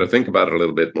 maybe you ought to think about it a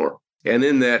little bit more. And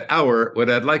in that hour, what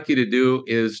I'd like you to do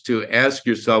is to ask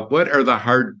yourself, what are the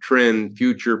hard trend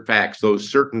future facts, those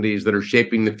certainties that are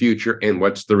shaping the future, and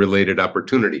what's the related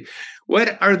opportunity?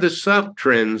 What are the soft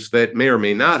trends that may or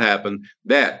may not happen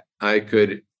that I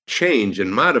could change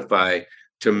and modify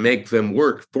to make them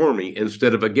work for me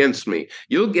instead of against me?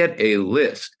 You'll get a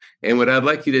list. And what I'd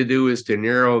like you to do is to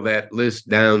narrow that list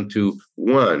down to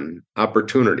one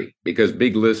opportunity, because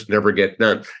big lists never get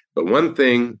done. But one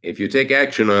thing, if you take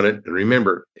action on it, and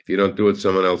remember, if you don't do it,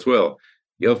 someone else will,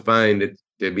 you'll find it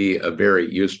to be a very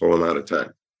useful amount of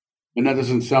time. And that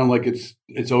doesn't sound like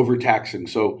it's overtaxing.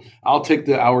 So I'll take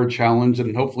the hour challenge,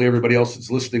 and hopefully everybody else that's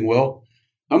listening will.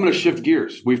 I'm going to shift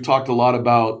gears. We've talked a lot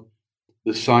about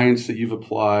the science that you've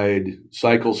applied,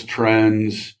 cycles,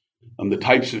 trends, the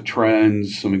types of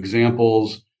trends, some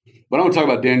examples. But I want to talk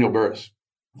about Daniel Burrus.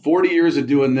 40 years of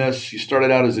doing this. You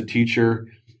started out as a teacher.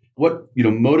 What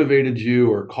motivated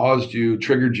you or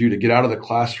triggered you to get out of the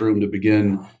classroom to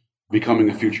begin becoming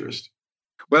a futurist?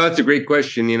 Well, that's a great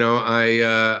question.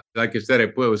 Like I said,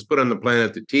 I was put on the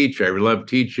planet to teach. I love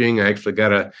teaching. I actually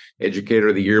got a Educator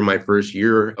of the Year my first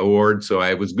year award, so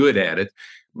I was good at it.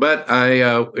 But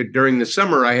during the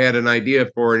summer, I had an idea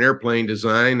for an airplane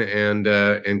design and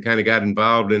kind of got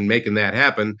involved in making that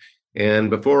happen. And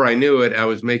before I knew it, I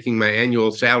was making my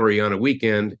annual salary on a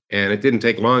weekend, and it didn't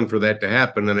take long for that to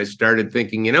happen. And I started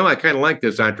thinking, I kind of like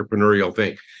this entrepreneurial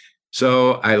thing.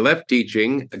 So I left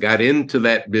teaching, got into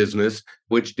that business,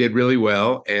 which did really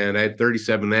well. And I had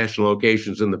 37 national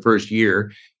locations in the first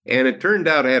year. And it turned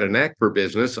out I had a knack for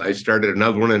business. I started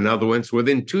another one. So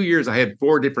within 2 years, I had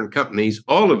 4 different companies,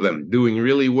 all of them doing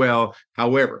really well.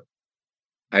 However,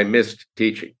 I missed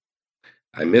teaching.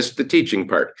 I missed the teaching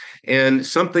part. And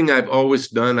something I've always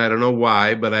done, I don't know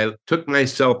why, but I took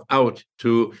myself out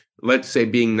to, let's say,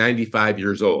 being 95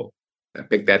 years old. I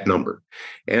picked that number.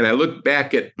 And I looked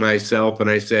back at myself and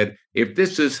I said, if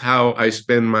this is how I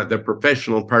spend the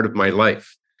professional part of my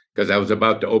life, because I was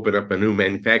about to open up a new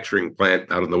manufacturing plant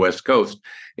out on the West Coast,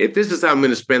 if this is how I'm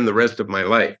going to spend the rest of my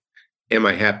life, am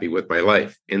I happy with my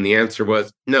life? And the answer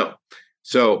was no.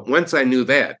 So once I knew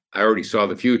that, I already saw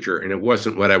the future, and it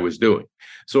wasn't what I was doing.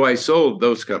 So I sold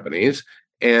those companies,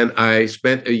 and I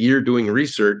spent a year doing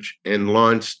research and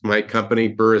launched my company,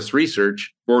 Burrus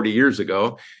Research, 40 years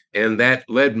ago. And that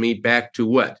led me back to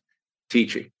what?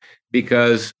 Teaching.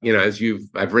 Because,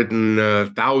 I've written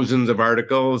thousands of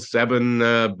articles,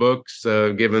 7 books,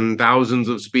 given thousands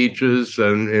of speeches,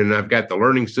 and I've got the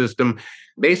learning system.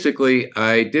 Basically,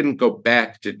 I didn't go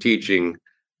back to teaching.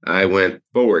 I went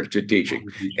forward to teaching.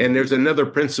 And there's another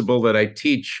principle that I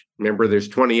teach. Remember, there's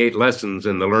 28 lessons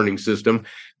in the learning system.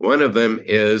 One of them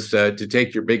is to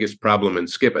take your biggest problem and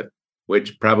skip it,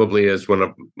 which probably is one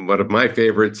of my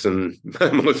favorites, and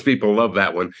most people love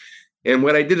that one. And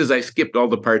what I did is I skipped all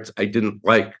the parts I didn't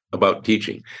like about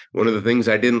teaching. One of the things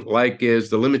I didn't like is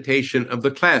the limitation of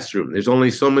the classroom. There's only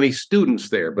so many students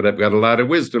there, but I've got a lot of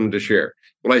wisdom to share.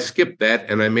 Well, I skipped that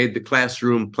and I made the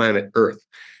classroom planet Earth.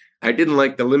 I didn't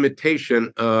like the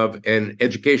limitation of an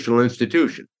educational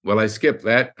institution. Well, I skipped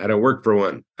that. I don't work for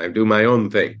one. I do my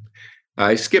own thing.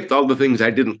 I skipped all the things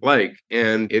I didn't like,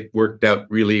 and it worked out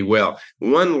really well.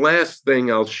 One last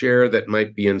thing I'll share that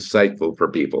might be insightful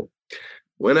for people.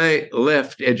 When I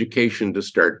left education to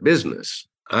start business,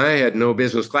 I had no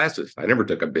business classes. I never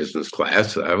took a business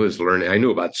class. I was learning, I knew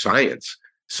about science.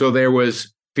 So there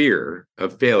was fear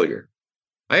of failure.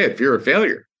 I had fear of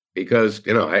failure because,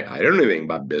 I don't know anything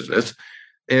about business.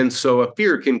 And so a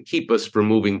fear can keep us from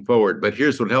moving forward. But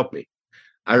here's what helped me.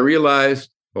 I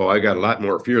realized, I got a lot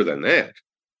more fear than that.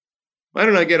 Why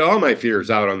don't I get all my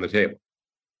fears out on the table?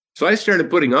 So I started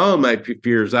putting all my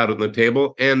fears out on the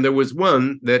table, and there was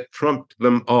one that trumped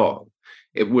them all.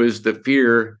 It was the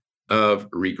fear of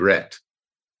regret.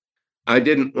 I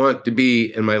didn't want to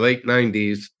be in my late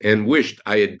 90s and wished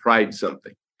I had tried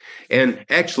something. And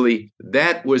actually,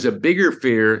 that was a bigger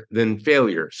fear than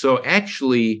failure. So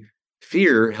actually,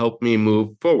 fear helped me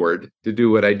move forward to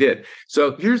do what I did.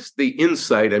 So here's the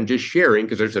insight I'm just sharing,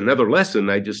 because there's another lesson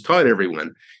I just taught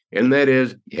everyone. And that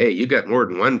is, hey, you got more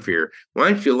than one fear. Why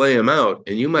don't you lay them out?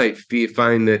 And you might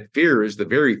find that fear is the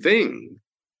very thing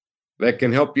that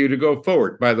can help you to go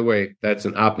forward. By the way, that's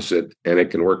an opposite, and it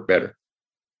can work better.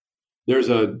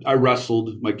 I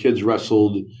wrestled, my kids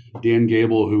wrestled. Dan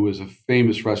Gable, who is a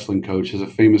famous wrestling coach, has a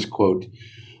famous quote,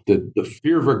 the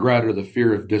fear of regret or the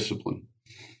fear of discipline,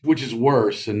 which is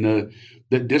worse. And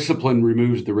the discipline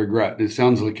removes the regret. It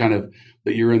sounds like kind of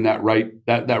that you're in that right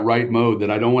mode, that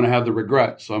I don't want to have the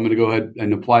regret. So I'm going to go ahead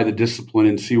and apply the discipline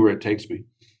and see where it takes me.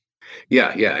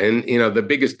 Yeah. And, the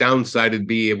biggest downside would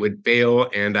be it would fail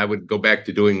and I would go back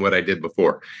to doing what I did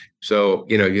before. So,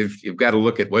 you've got to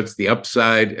look at what's the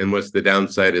upside and what's the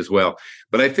downside as well.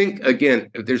 But I think, again,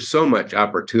 there's so much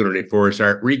opportunity for us,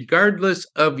 Art, regardless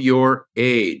of your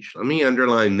age. Let me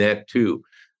underline that too.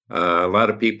 A lot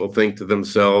of people think to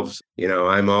themselves,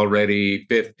 I'm already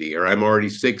 50, or I'm already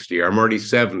 60, or I'm already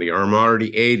 70, or I'm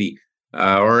already 80,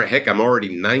 or heck, I'm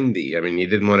already 90. I mean, you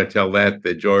didn't want to tell that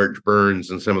to George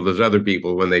Burns and some of those other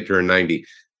people when they turned 90.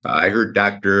 I heard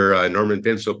Dr. Norman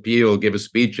Vincent Peale give a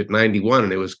speech at 91,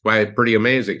 and it was pretty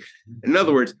amazing. In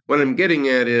other words, what I'm getting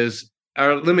at is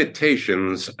our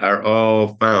limitations are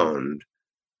all found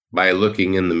by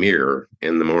looking in the mirror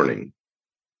in the morning.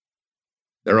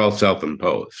 They're all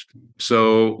self-imposed.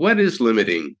 So what is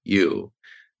limiting you?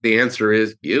 The answer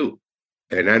is you.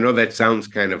 And I know that sounds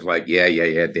kind of like,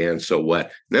 yeah, Dan, so what?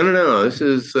 No.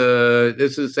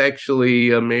 This is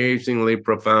actually amazingly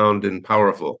profound and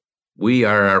powerful. We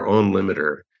are our own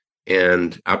limiter.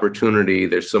 And opportunity,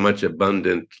 there's so much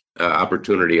abundant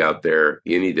opportunity out there.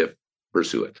 You need to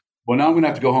pursue it. Well, now I'm going to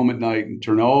have to go home at night and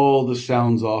turn all the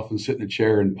sounds off and sit in a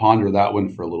chair and ponder that one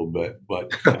for a little bit.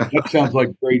 But that sounds like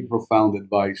great, profound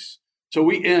advice. So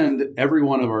we end every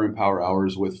one of our Empower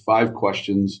Hours with 5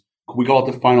 questions. We call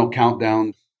it the final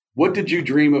countdown. What did you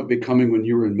dream of becoming when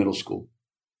you were in middle school?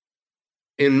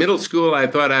 In middle school, I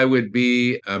thought I would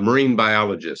be a marine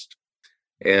biologist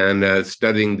and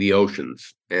studying the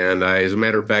oceans. And as a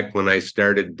matter of fact, when I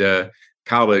started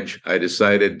college, I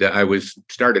decided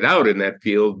started out in that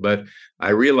field, but I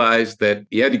realized that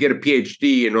you had to get a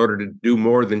PhD in order to do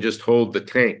more than just hold the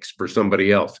tanks for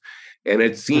somebody else. And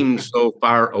it seemed so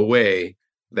far away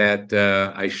that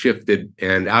I shifted,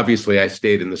 and obviously I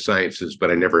stayed in the sciences, but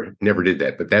I never did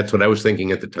that. But that's what I was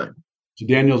thinking at the time. So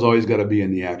Daniel's always got to be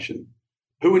in the action.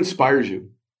 Who inspires you?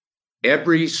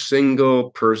 Every single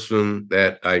person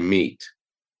that I meet,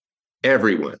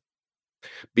 everyone.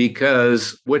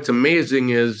 Because what's amazing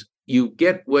is you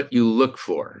get what you look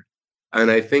for.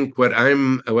 And I think what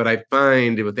I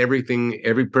find with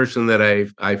every person that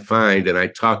I find and I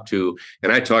talk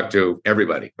to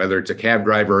everybody, whether it's a cab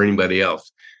driver or anybody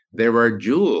else, there are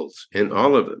jewels in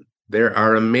all of them. There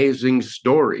are amazing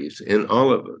stories in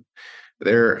all of them.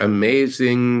 They're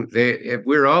amazing.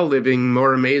 We're all living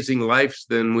more amazing lives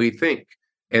than we think.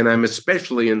 And I'm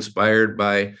especially inspired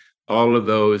by all of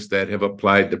those that have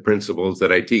applied the principles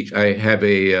that I teach. I have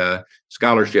a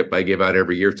scholarship I give out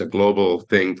every year. It's a global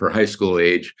thing for high school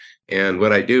age. And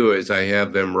what I do is I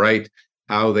have them write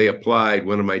how they applied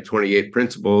one of my 28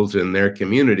 principles in their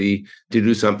community to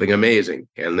do something amazing.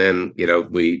 And then,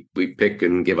 we pick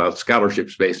and give out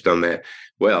scholarships based on that.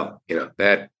 Well,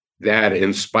 that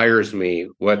inspires me,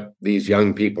 what these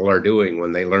young people are doing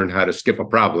when they learn how to skip a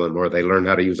problem or they learn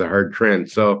how to use a hard trend.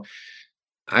 So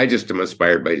I just am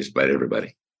inspired by just about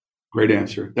everybody. Great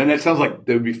answer. Then it sounds like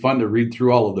it would be fun to read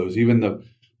through all of those. Even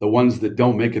the ones that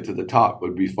don't make it to the top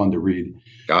would be fun to read.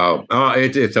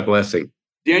 It's a blessing.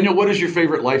 Daniel, what is your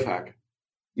favorite life hack?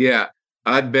 Yeah,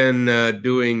 I've been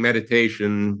doing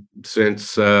meditation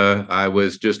since I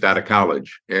was just out of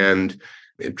college, and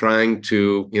trying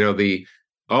to,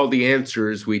 all the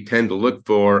answers we tend to look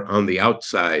for on the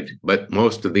outside, but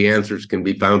most of the answers can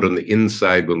be found on the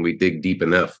inside when we dig deep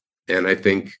enough. And I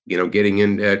think, getting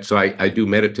in that, so I do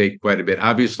meditate quite a bit.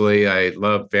 Obviously, I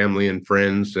love family and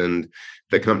friends and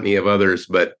the company of others,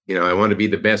 but, I want to be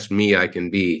the best me I can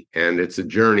be. And it's a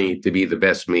journey to be the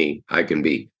best me I can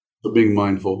be. So being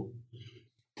mindful.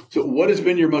 So what has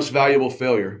been your most valuable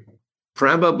failure?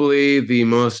 Probably the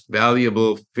most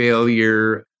valuable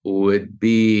failure would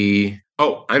be,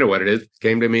 I know what it is. It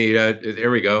came to me,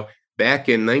 there we go. Back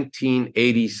in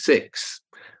 1986,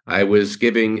 I was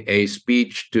giving a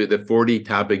speech to the 40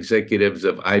 top executives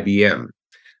of IBM.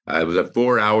 It was a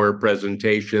 4-hour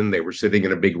presentation. They were sitting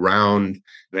in a big round,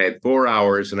 and I had 4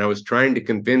 hours, and I was trying to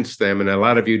convince them, and a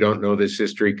lot of you don't know this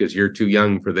history because you're too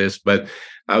young for this, but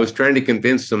I was trying to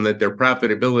convince them that their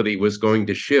profitability was going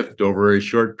to shift over a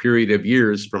short period of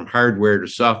years from hardware to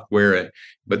software,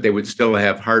 but they would still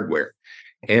have hardware.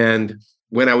 And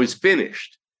when I was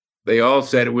finished, they all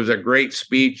said it was a great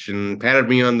speech and patted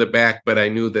me on the back, but I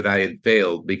knew that I had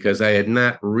failed because I had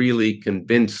not really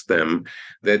convinced them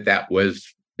that that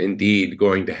was indeed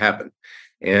going to happen.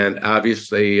 And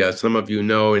obviously, some of you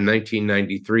know, in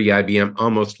 1993, IBM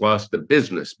almost lost the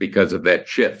business because of that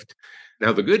shift.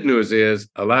 Now, the good news is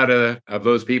a lot of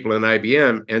those people in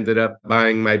IBM ended up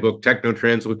buying my book,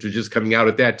 Technotrends, which was just coming out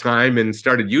at that time, and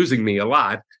started using me a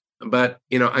lot. But,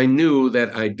 I knew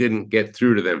that I didn't get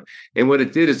through to them. And what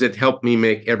it did is it helped me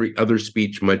make every other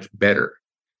speech much better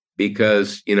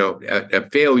because, a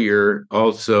failure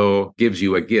also gives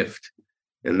you a gift.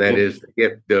 And that is the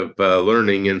gift of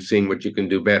learning and seeing what you can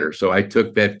do better. So I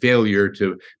took that failure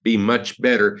to be much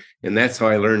better. And that's how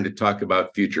I learned to talk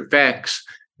about future facts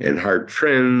and hard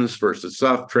trends versus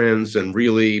soft trends and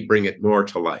really bring it more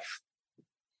to life.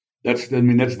 That's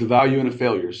the value in a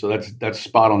failure. So that's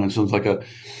spot on. It sounds like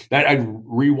I'd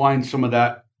rewind some of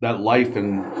that life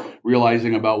and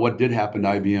realizing about what did happen to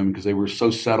IBM because they were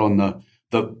so set on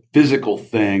the physical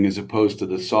thing as opposed to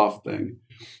the soft thing.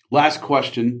 Last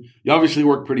question. You obviously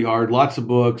work pretty hard, lots of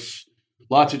books,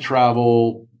 lots of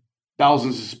travel,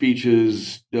 thousands of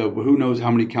speeches, who knows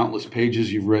how many countless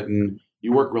pages you've written.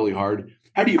 You work really hard.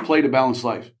 How do you play to balance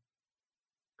life?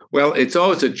 Well, it's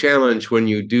always a challenge when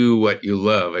you do what you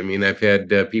love. I mean, I've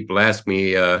had people ask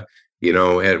me,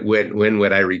 when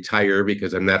would I retire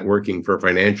because I'm not working for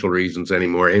financial reasons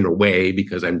anymore, in a way,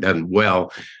 because I'm done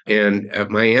well. And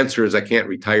my answer is I can't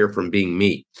retire from being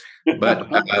me.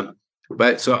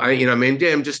 But so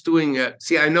I'm just doing,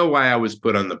 I know why I was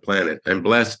put on the planet. I'm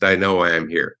blessed. I know why I'm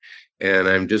here. And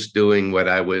I'm just doing what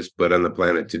I was put on the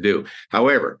planet to do.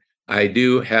 However, I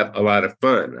do have a lot of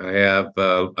fun. I have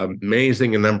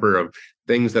amazing number of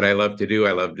things that I love to do.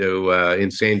 I love to, in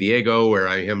San Diego, where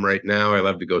I am right now, I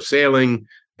love to go sailing.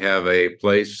 Have a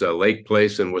lake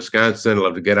place in Wisconsin. I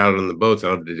love to get out on the boats. I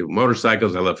love to do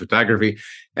motorcycles. I love photography.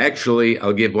 Actually,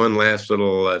 I'll give one last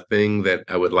little thing that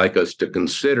I would like us to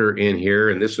consider in here.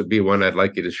 And this would be one I'd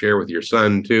like you to share with your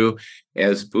son too,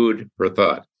 as food for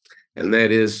thought. And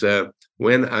that is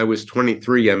when I was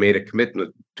 23, I made a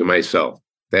commitment to myself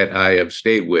that I have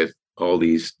stayed with all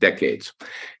these decades.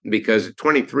 Because at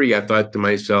 23, I thought to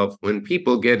myself, when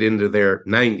people get into their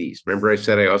 90s, remember I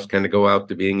said I also kind of go out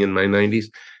to being in my 90s,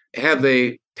 have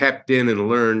they tapped in and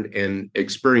learned and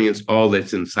experienced all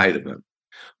that's inside of them?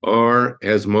 Or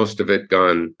has most of it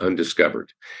gone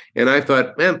undiscovered? And I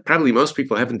thought, man, probably most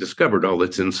people haven't discovered all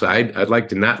that's inside. I'd like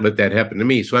to not let that happen to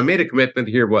me. So I made a commitment.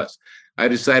 Here was. I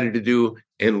decided to do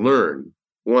and learn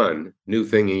one new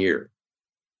thing a year.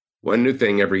 One new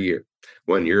thing every year.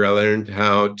 1 year I learned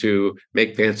how to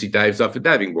make fancy dives off a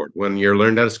diving board. 1 year I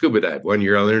learned how to scuba dive. 1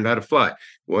 year I learned how to fly.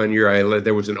 1 year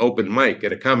there was an open mic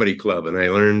at a comedy club, and I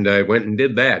went and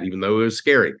did that, even though it was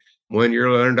scary. 1 year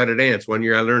I learned how to dance. 1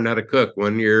 year I learned how to cook.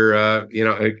 1 year,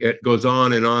 it goes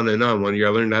on and on and on. 1 year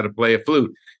I learned how to play a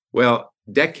flute. Well,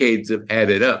 decades have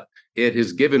added up. It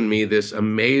has given me this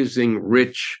amazing,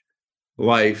 rich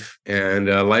life and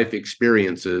life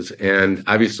experiences. And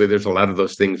obviously there's a lot of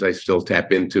those things I still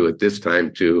tap into at this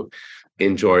time too.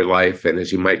 enjoy life. And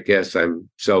as you might guess, I'm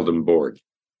seldom bored.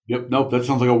 Yep. Nope. That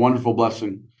sounds like a wonderful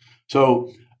blessing.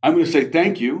 So I'm going to say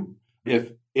thank you.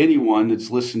 If anyone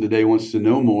that's listened today wants to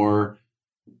know more,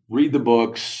 read the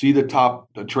books, see the top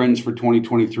trends for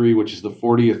 2023, which is the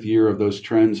 40th year of those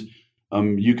trends.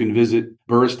 You can visit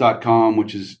burrus.com,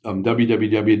 which is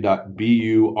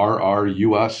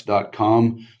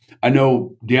www.burrus.com. I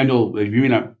know, Daniel, you may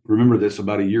not remember this,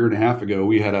 about a year and a half ago,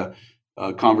 we had a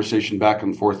conversation back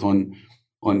and forth on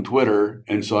Twitter.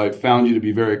 And so I found you to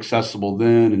be very accessible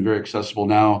then and very accessible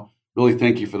now. Really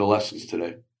thank you for the lessons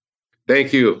today.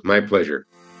 Thank you. My pleasure.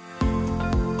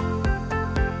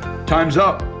 Time's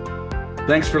up.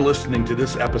 Thanks for listening to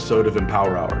this episode of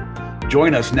Empower Hour.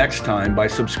 Join us next time by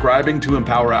subscribing to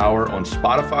Empower Hour on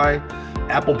Spotify,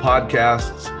 Apple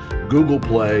Podcasts, Google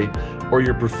Play, or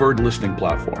your preferred listening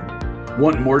platform.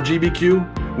 Want more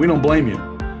GBQ? We don't blame you.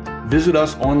 Visit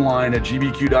us online at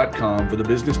gbq.com for the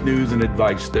business news and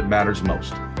advice that matters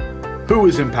most. Who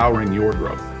is empowering your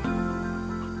growth?